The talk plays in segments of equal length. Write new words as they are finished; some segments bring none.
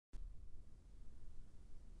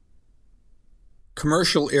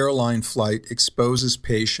commercial airline flight exposes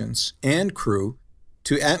patients and crew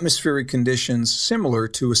to atmospheric conditions similar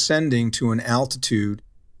to ascending to an altitude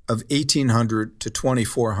of 1,800 to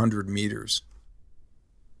 2,400 meters.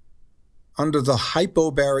 Under the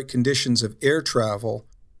hypobaric conditions of air travel,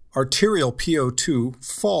 arterial PO2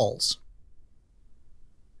 falls.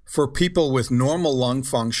 For people with normal lung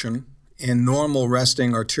function and normal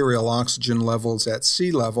resting arterial oxygen levels at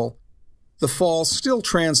sea level, the fall still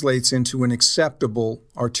translates into an acceptable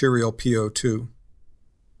arterial PO2.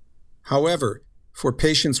 However, for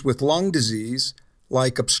patients with lung disease,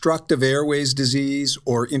 like obstructive airways disease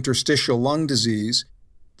or interstitial lung disease,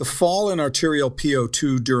 the fall in arterial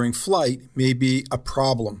PO2 during flight may be a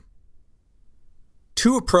problem.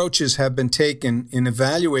 Two approaches have been taken in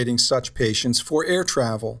evaluating such patients for air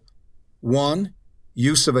travel. One,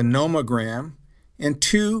 use of a nomogram, and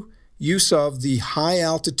two, use of the High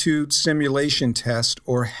Altitude Simulation Test,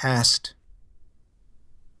 or HAST.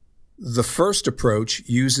 The first approach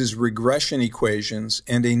uses regression equations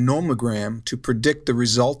and a nomogram to predict the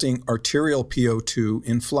resulting arterial PO2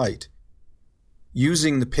 in flight.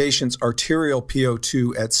 Using the patient's arterial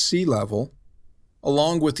PO2 at sea level,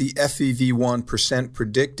 along with the FEV1%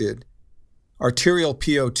 predicted, arterial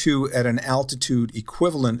PO2 at an altitude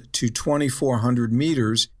equivalent to 2,400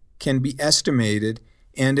 meters can be estimated,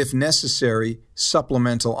 and if necessary,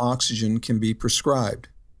 supplemental oxygen can be prescribed.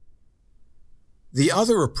 The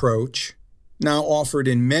other approach, now offered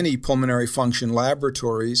in many pulmonary function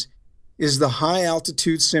laboratories, is the High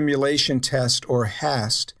Altitude Simulation Test, or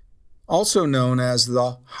HAST, also known as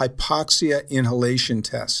the hypoxia inhalation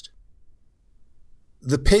test.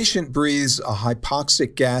 The patient breathes a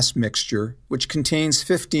hypoxic gas mixture which contains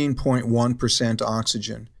 15.1%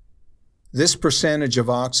 oxygen. This percentage of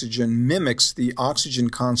oxygen mimics the oxygen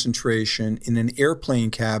concentration in an airplane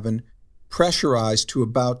cabin pressurized to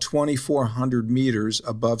about 2,400 meters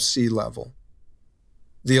above sea level.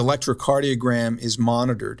 The electrocardiogram is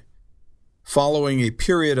monitored. Following a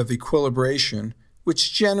period of equilibration,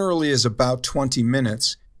 which generally is about 20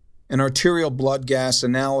 minutes, an arterial blood gas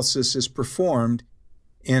analysis is performed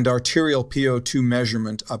and arterial PO2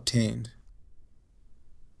 measurement obtained.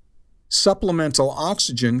 Supplemental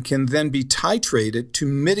oxygen can then be titrated to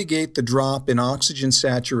mitigate the drop in oxygen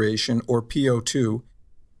saturation, or PO2,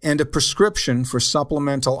 and a prescription for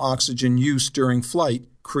supplemental oxygen use during flight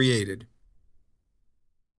created.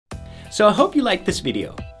 So I hope you liked this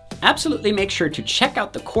video. Absolutely make sure to check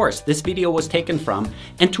out the course this video was taken from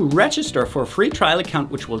and to register for a free trial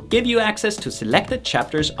account which will give you access to selected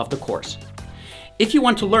chapters of the course. If you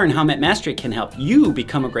want to learn how MedMastery can help you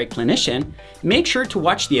become a great clinician, make sure to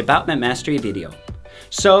watch the About MedMastery video.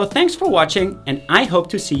 So thanks for watching, and I hope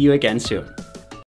to see you again soon.